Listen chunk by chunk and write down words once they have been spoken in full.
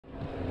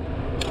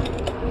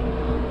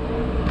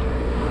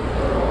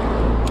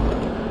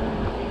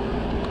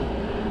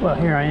Well,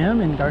 here I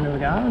am in Garden of the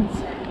Gods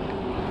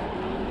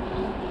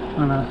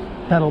on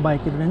a pedal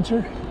bike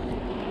adventure,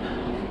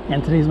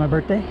 and today's my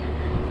birthday.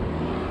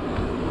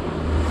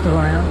 Still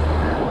around.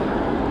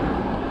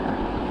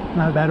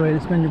 Not a bad way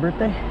to spend your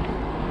birthday.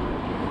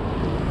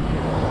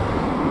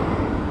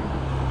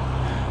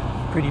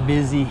 Pretty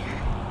busy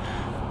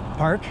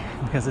park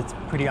because it's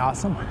pretty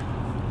awesome.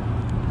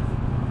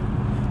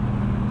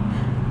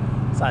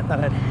 So I thought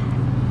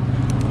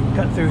I'd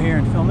cut through here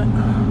and film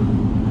it.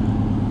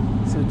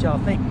 See what y'all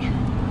think.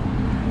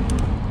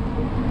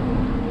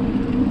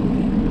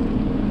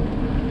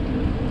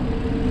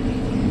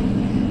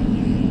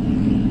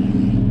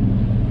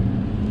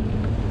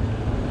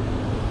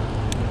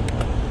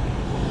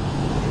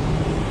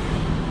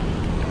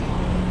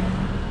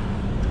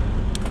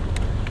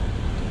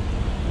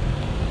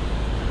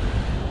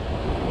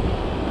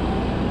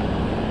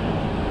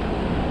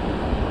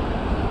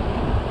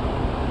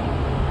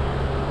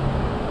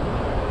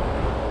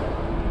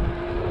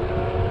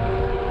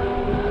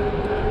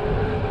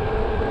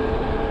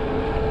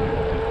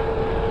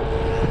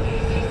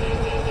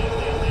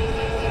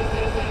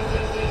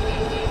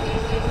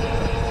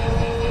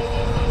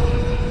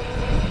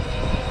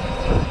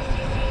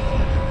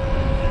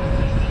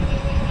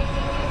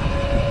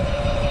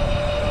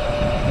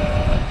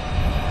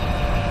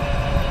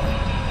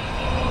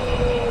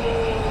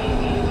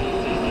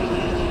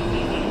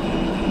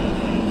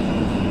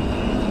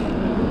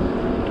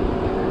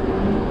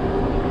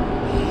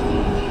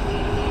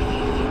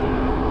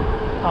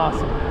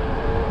 Awesome.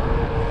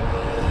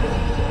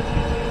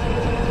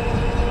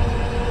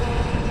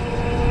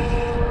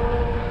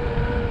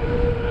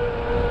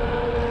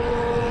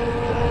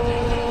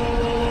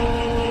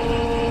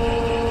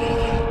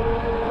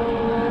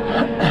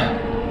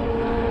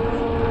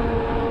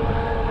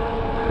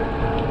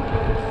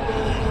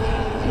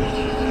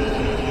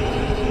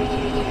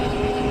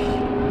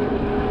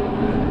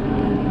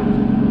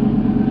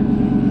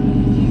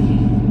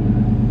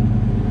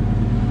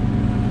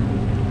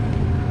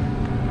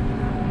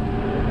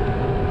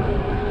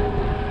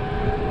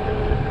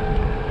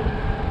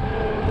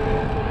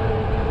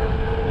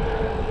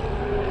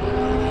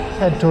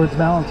 Head towards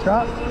Balance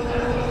Drop.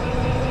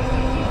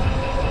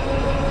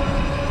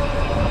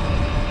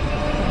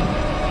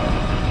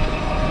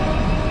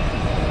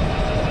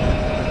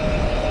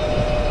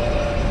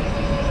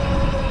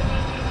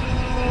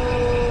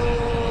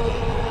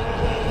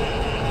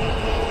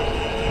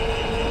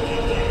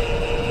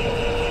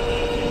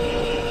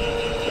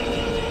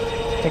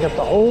 Take up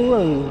the whole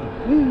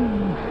road. Woo.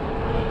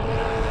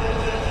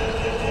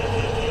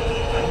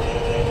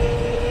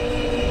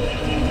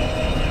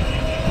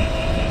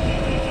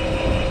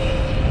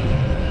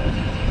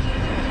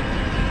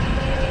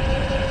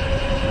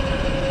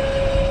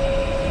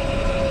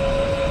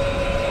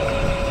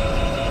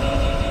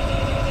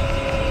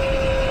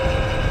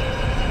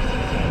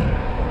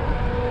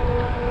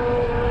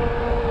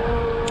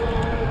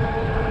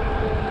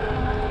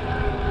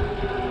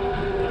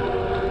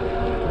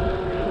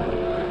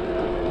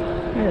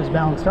 There's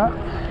Balance Drop.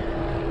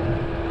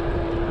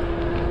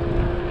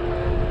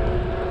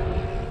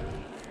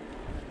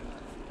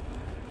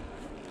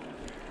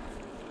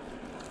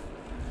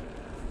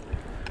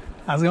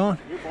 How's it going?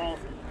 You're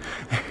awesome.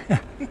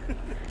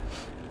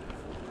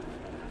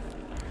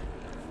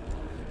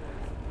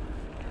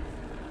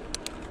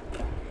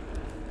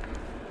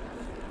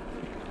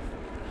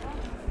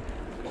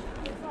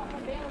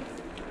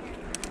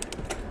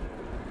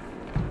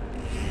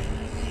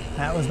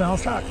 That was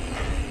Balance Drop.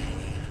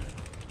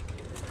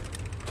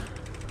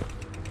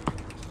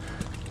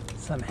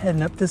 So I'm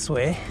heading up this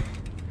way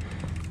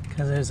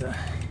because there's a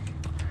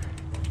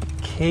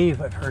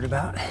cave I've heard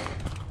about. I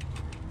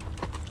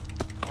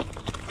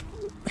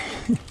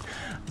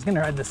was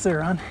gonna ride the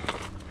Suron.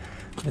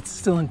 It's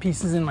still in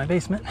pieces in my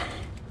basement.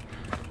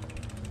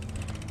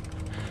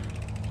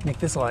 Make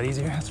this a lot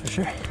easier, that's for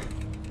sure.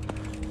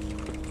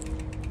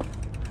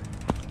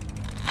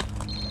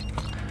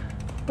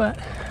 But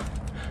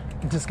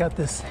I just got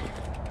this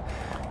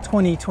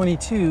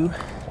 2022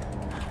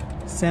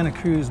 Santa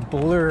Cruz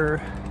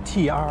Blur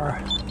TR,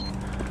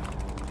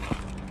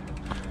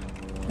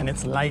 and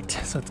it's light,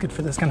 so it's good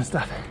for this kind of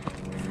stuff.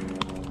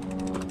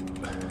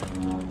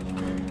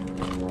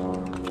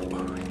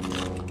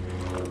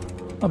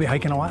 I'll be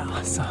hiking a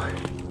while, so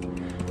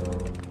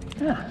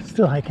yeah,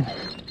 still hiking.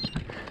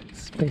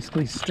 It's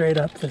basically straight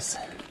up this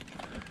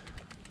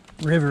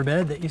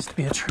riverbed that used to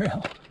be a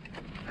trail.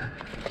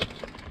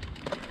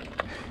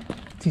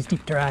 Too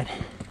steep to ride.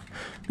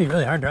 It'd be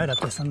really hard to ride up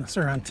this on the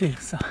Suron too,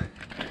 so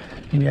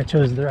maybe I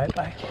chose the right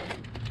bike.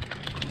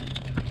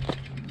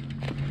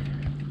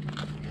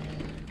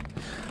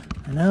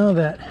 I know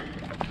that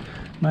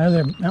my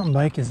other mountain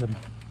bike is a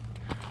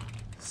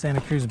Santa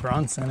Cruz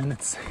Bronson, and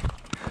it's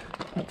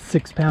about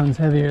 6 pounds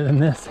heavier than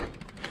this.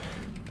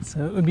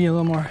 So it would be a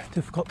little more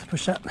difficult to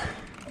push up,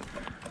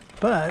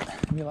 but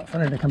it'd be a lot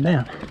funner to come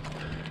down.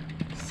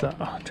 So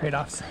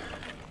trade-offs.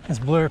 This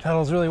Blur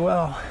pedals really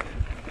well.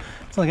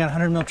 It's only got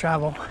 100 mil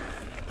travel,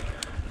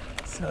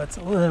 so it's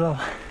a little,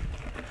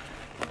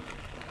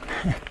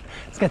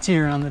 it's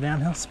sketchier on the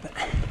downhills, but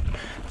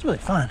it's really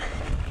fun.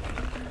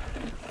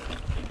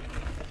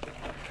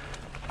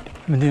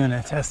 I've been doing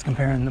a test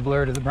comparing the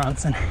Blur to the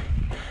Bronson.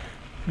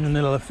 In the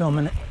middle of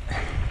filming it,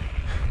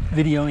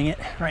 videoing it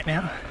right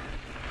now.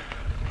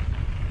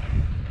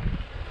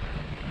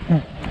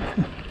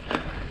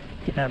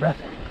 Getting out of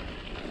breath.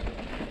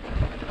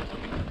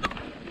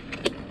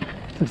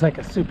 Looks like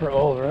a super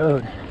old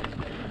road.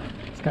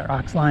 It's got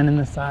rocks lining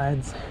the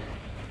sides.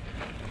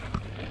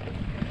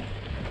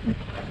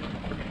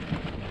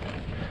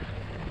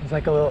 There's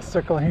like a little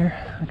circle here,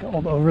 like an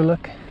old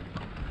overlook.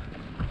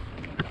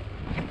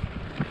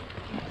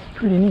 It's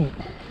pretty neat.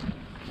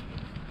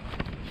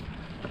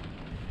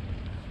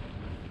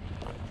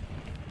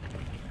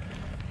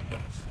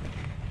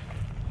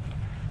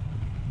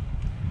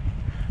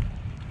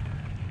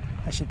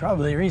 I should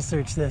probably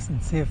research this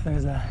and see if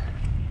there's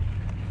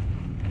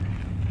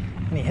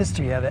any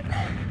history of it.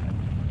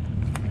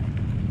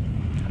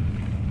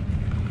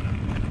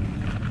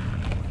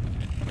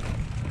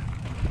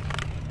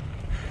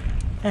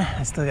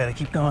 I still gotta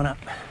keep going up.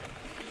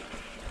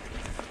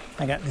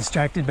 I got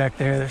distracted back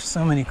there. There's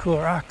so many cool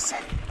rocks.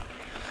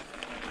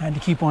 I had to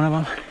keep one of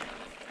them.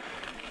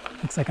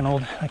 Looks like an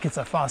old, like it's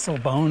a fossil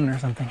bone or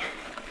something.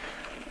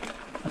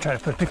 I'll try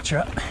to put a picture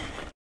up.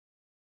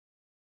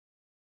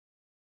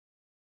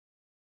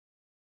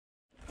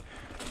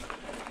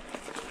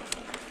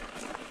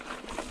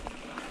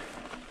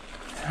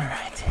 All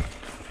right,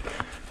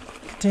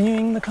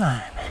 continuing the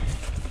climb.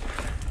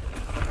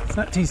 It's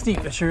not too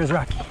steep, but sure is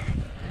rocky.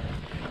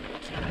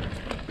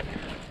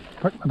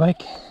 Parked my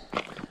bike.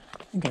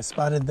 I think I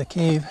spotted the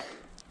cave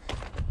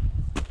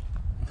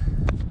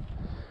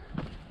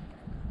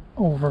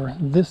over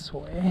this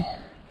way.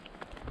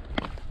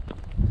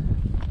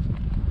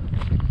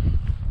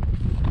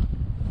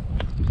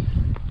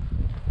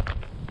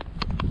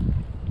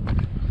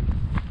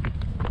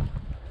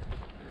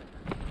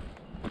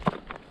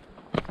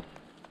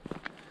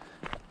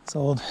 It's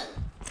old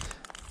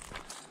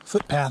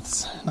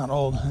footpaths, not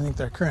old. I think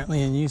they're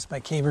currently in use by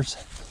cavers.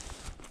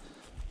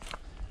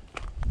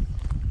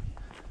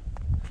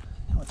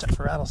 Watch out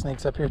for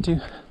rattlesnakes up here too.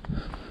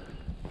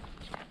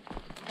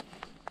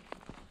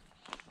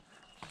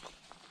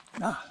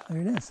 Ah,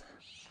 there it is.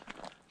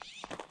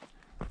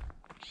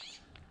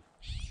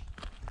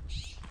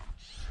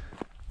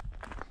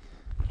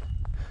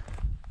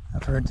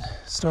 I've heard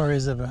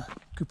stories of a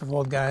group of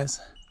old guys.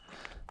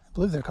 I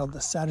believe they're called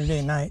the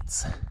Saturday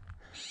Nights.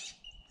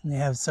 And they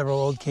have several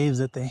old caves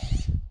that they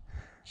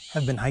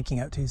have been hiking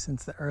out to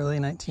since the early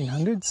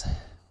 1900s.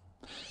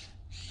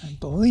 I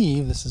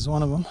believe this is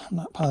one of them. I'm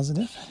not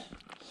positive.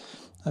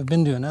 I've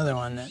been to another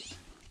one that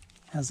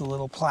has a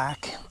little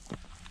plaque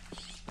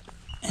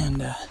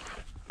and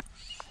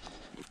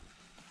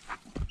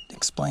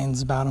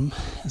explains about them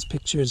as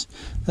pictures.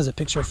 There's a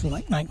picture from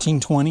like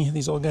 1920 of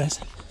these old guys.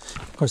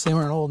 Of course, they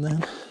weren't old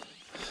then.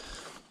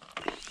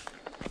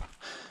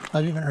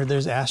 I've even heard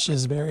there's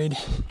ashes buried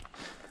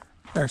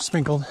or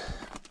sprinkled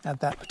at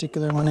that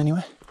particular one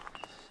anyway.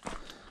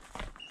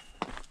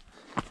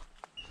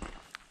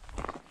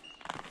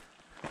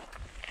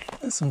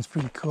 This one's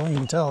pretty cool. You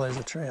can tell there's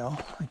a trail.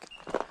 Like,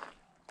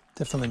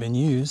 definitely been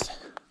used.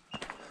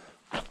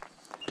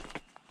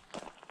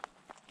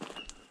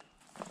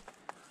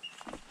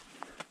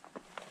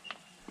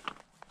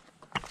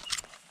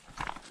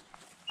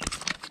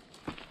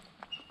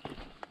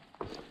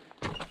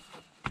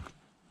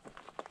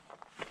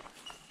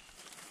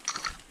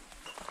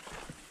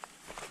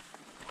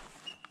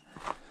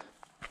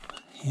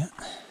 Yeah.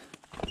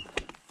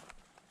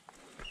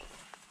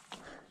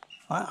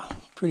 Wow,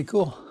 pretty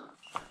cool.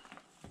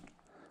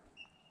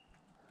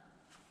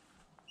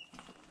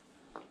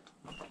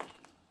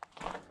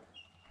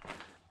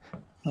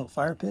 Little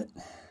fire pit.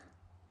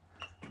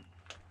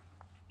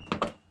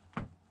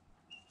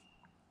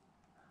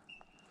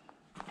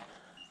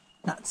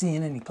 Not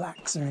seeing any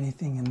plaques or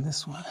anything in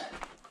this one.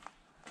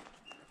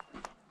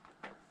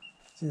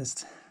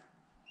 Just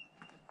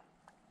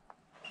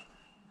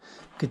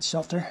good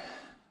shelter.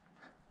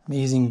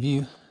 Amazing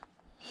view.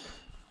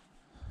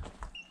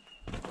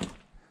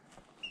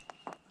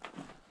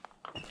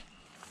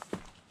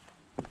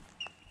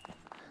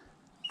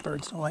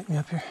 Birds don't like me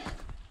up here.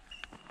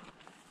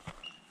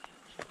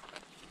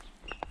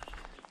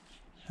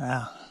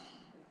 Wow.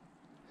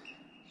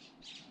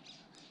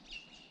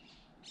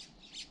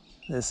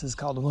 This is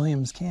called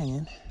Williams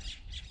Canyon.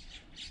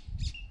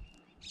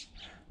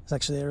 It's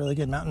actually a really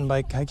good mountain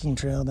bike hiking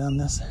trail down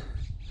this.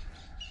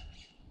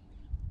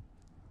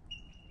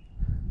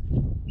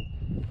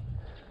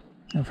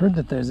 I've heard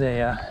that there's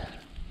a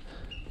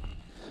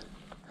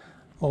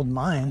old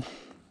mine.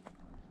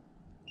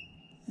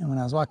 And when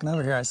I was walking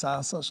over here, I saw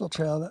a social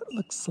trail that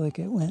looks like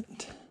it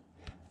went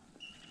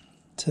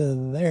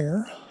to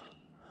there.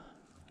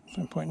 If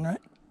I'm pointing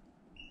right,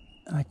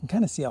 and I can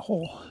kind of see a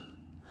hole,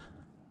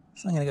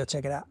 so I'm gonna go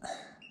check it out.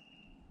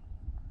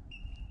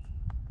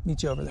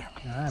 Meet you over there.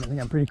 All right, I think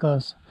I'm pretty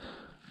close.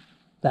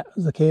 That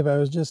was the cave I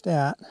was just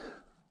at,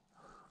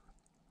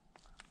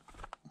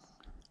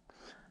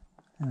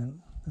 and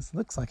This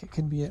looks like it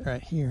could be it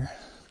right here.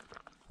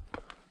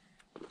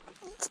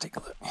 Let's take a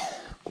look.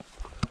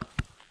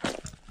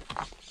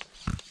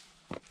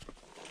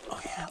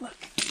 Oh yeah, look.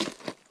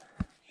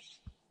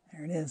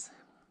 There it is.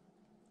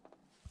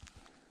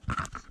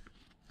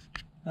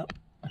 Oh,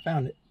 I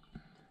found it.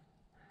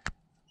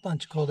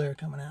 Bunch of cold air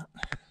coming out.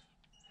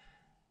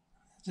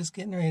 Just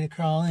getting ready to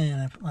crawl in.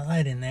 I put my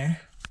light in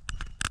there.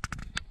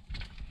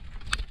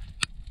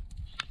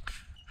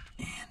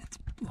 And it's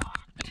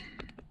blocked.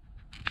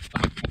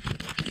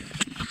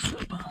 So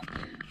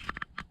bummed.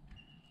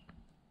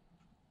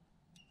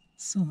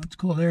 So much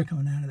cold air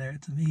coming out of there.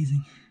 It's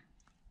amazing.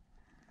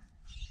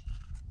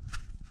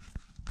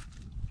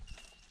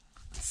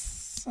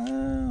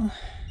 So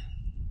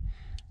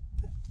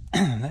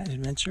that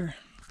adventure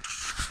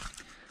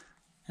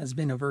has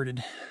been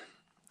averted.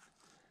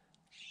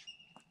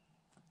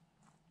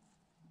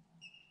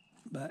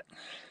 But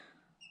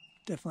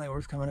definitely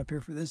worth coming up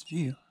here for this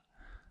view.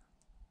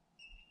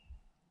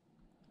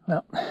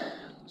 Well,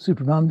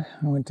 super bummed.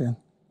 I went to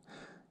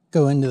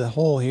go into the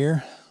hole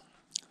here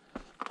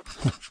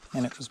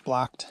and it was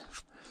blocked.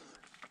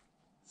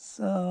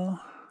 So,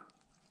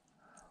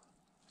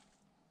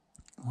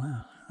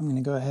 wow, I'm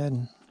gonna go ahead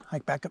and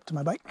hike back up to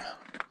my bike.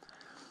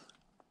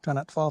 Try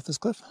not to fall off this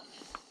cliff.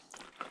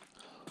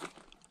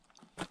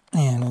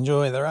 And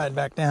enjoy the ride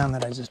back down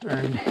that I just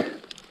earned.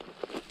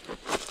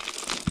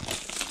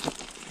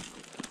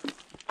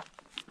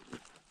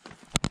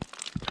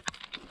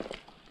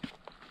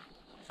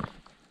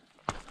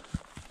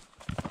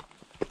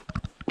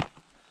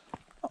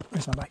 Oh,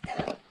 there's my bike.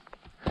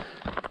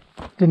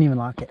 Didn't even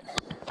lock it.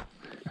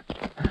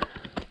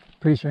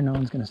 Pretty sure no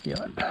one's gonna steal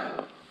it.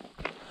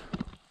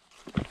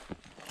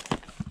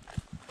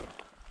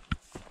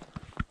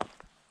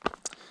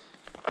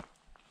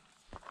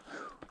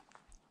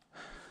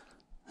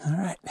 All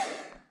right,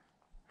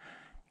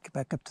 get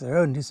back up to the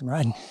road and do some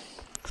riding.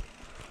 I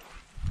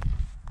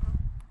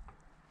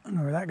don't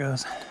know where that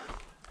goes.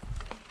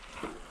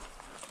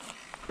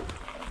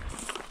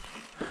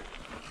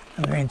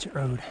 Another ancient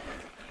road.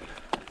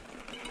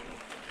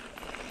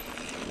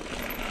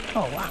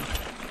 Oh wow,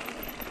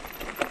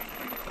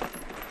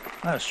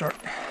 that was short.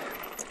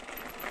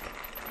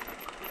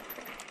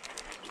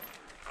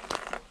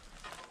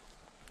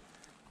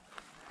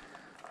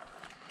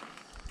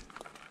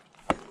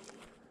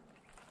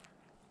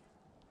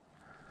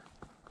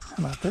 How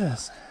about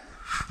this?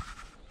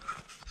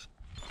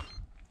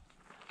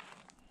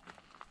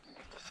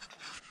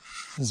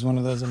 This is one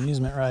of those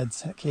amusement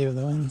rides at Cave of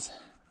the Winds.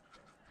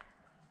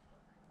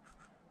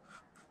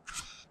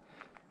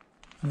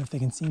 Wonder if they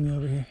can see me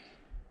over here.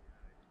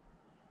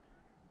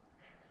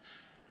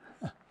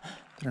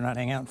 Better not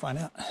hang out and find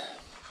out.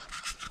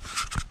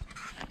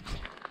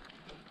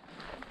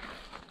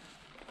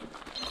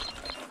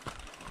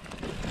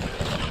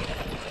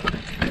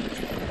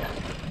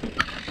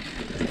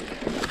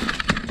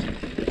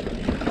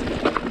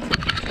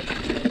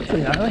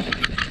 Pretty gnarly.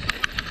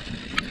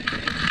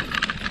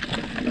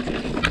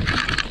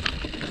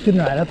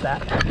 Couldn't ride up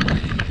that.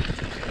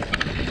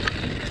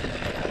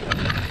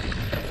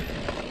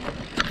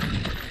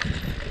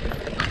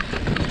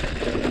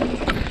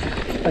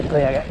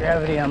 Luckily I got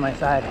gravity on my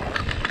side.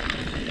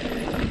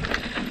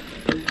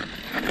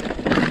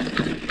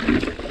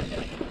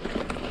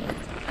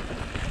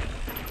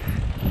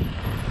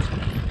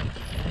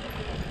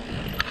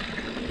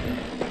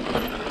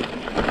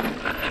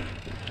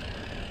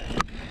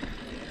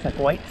 It's like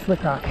white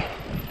slick rock.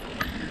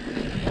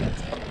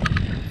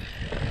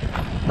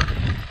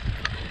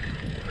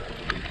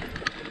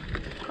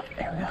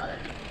 There we go.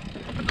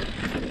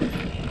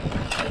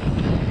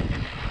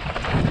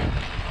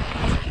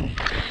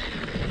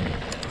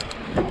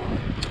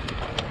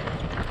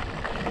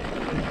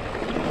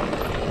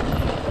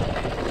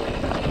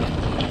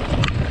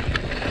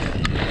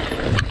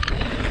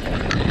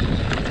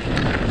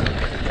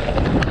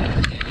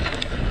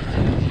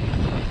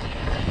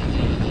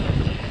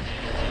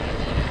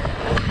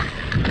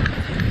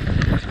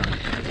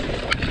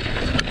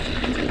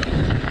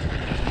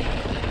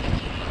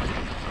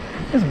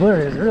 This blur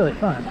is really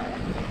fun.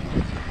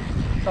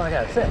 That's all I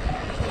gotta say.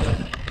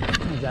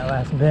 There's that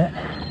last bit.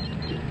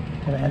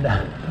 Gonna had to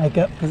hike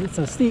up because it's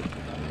so steep.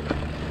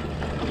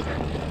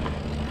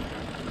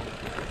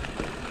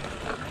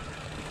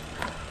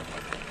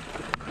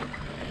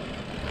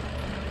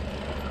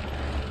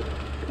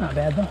 Not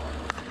bad though.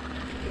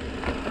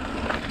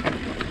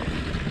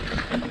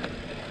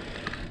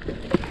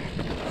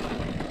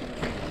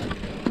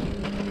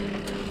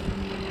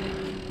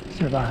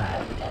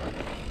 Survived.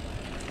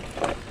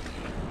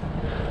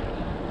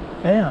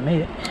 Yeah, I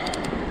made it.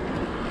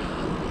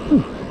 Whew.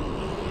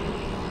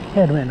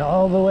 Headwind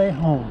all the way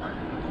home.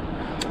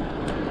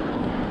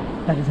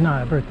 That is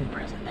not a birthday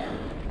present.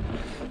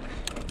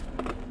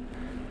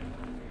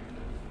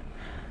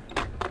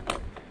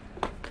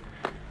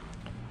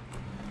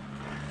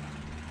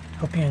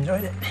 Hope you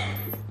enjoyed it.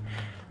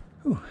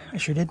 Ooh, I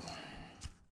sure did.